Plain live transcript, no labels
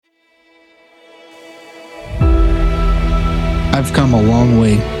I've come a long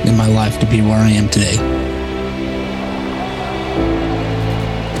way in my life to be where I am today.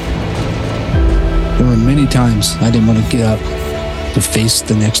 There were many times I didn't want to get up to face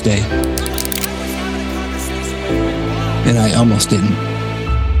the next day. And I almost didn't.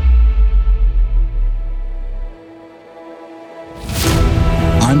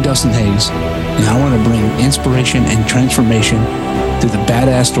 I'm Dustin Hayes, and I want to bring inspiration and transformation through the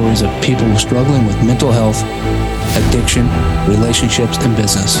badass stories of people who are struggling with mental health, addiction, relationships, and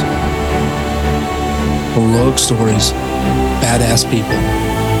business. Heroic stories, badass people,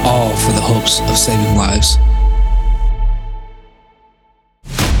 all for the hopes of saving lives.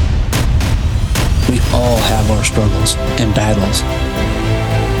 We all have our struggles and battles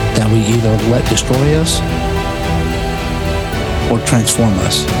that we either let destroy us or transform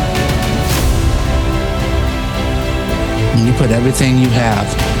us. When you put everything you have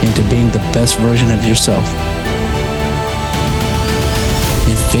into being the best version of yourself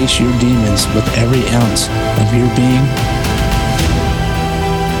and face your demons with every ounce of your being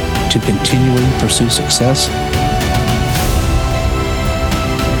to continually pursue success,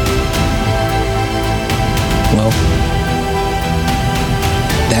 well,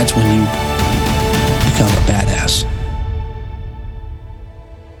 that's when you